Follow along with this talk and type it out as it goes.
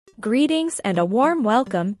Greetings and a warm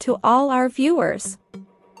welcome to all our viewers.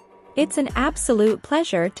 It's an absolute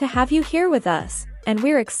pleasure to have you here with us, and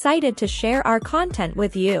we're excited to share our content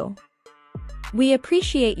with you. We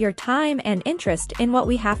appreciate your time and interest in what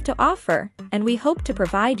we have to offer, and we hope to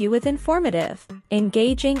provide you with informative,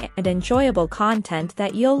 engaging, and enjoyable content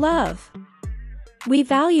that you'll love. We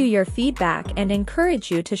value your feedback and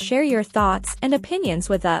encourage you to share your thoughts and opinions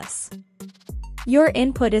with us. Your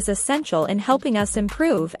input is essential in helping us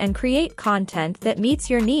improve and create content that meets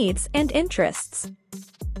your needs and interests.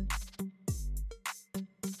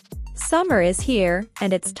 Summer is here,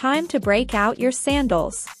 and it's time to break out your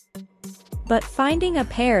sandals. But finding a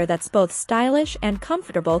pair that's both stylish and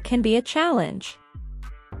comfortable can be a challenge.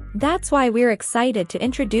 That's why we're excited to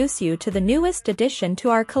introduce you to the newest addition to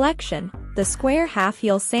our collection, the square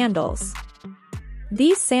half-heel sandals.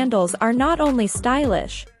 These sandals are not only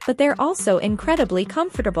stylish, but they're also incredibly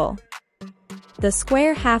comfortable. The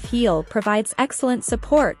square half-heel provides excellent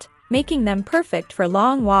support, making them perfect for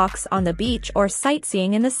long walks on the beach or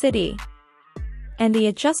sightseeing in the city. And the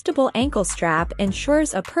adjustable ankle strap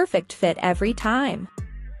ensures a perfect fit every time.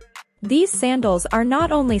 These sandals are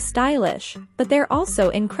not only stylish, but they're also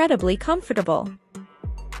incredibly comfortable.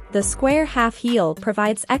 The square half-heel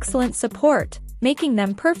provides excellent support, making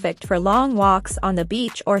them perfect for long walks on the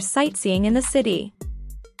beach or sightseeing in the city.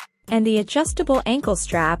 And the adjustable ankle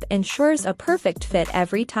strap ensures a perfect fit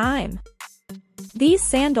every time. These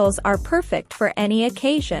sandals are perfect for any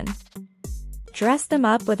occasion. Dress them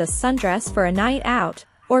up with a sundress for a night out,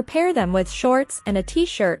 or pair them with shorts and a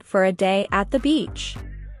t-shirt for a day at the beach.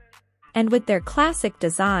 And with their classic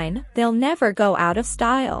design, they'll never go out of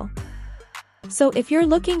style. So if you're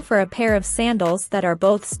looking for a pair of sandals that are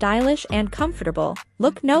both stylish and comfortable,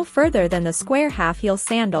 look no further than the square half-heel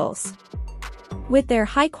sandals. With their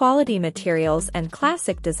high-quality materials and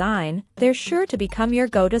classic design, they're sure to become your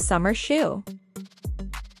go-to summer shoe.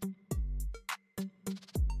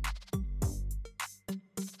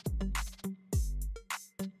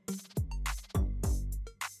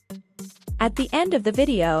 At the end of the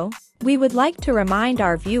video, we would like to remind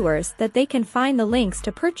our viewers that they can find the links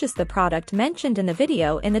to purchase the product mentioned in the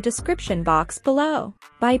video in the description box below.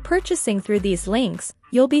 By purchasing through these links,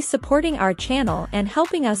 you'll be supporting our channel and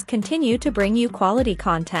helping us continue to bring you quality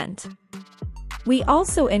content. We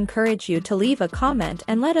also encourage you to leave a comment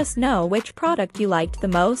and let us know which product you liked the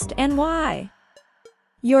most and why.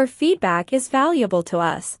 Your feedback is valuable to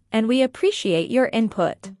us, and we appreciate your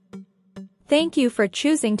input. Thank you for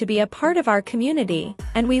choosing to be a part of our community,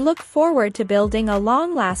 and we look forward to building a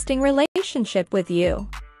long-lasting relationship with you.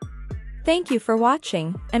 Thank you for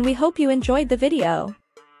watching, and we hope you enjoyed the video.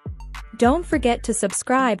 Don't forget to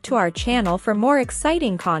subscribe to our channel for more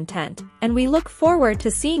exciting content, and we look forward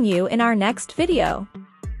to seeing you in our next video.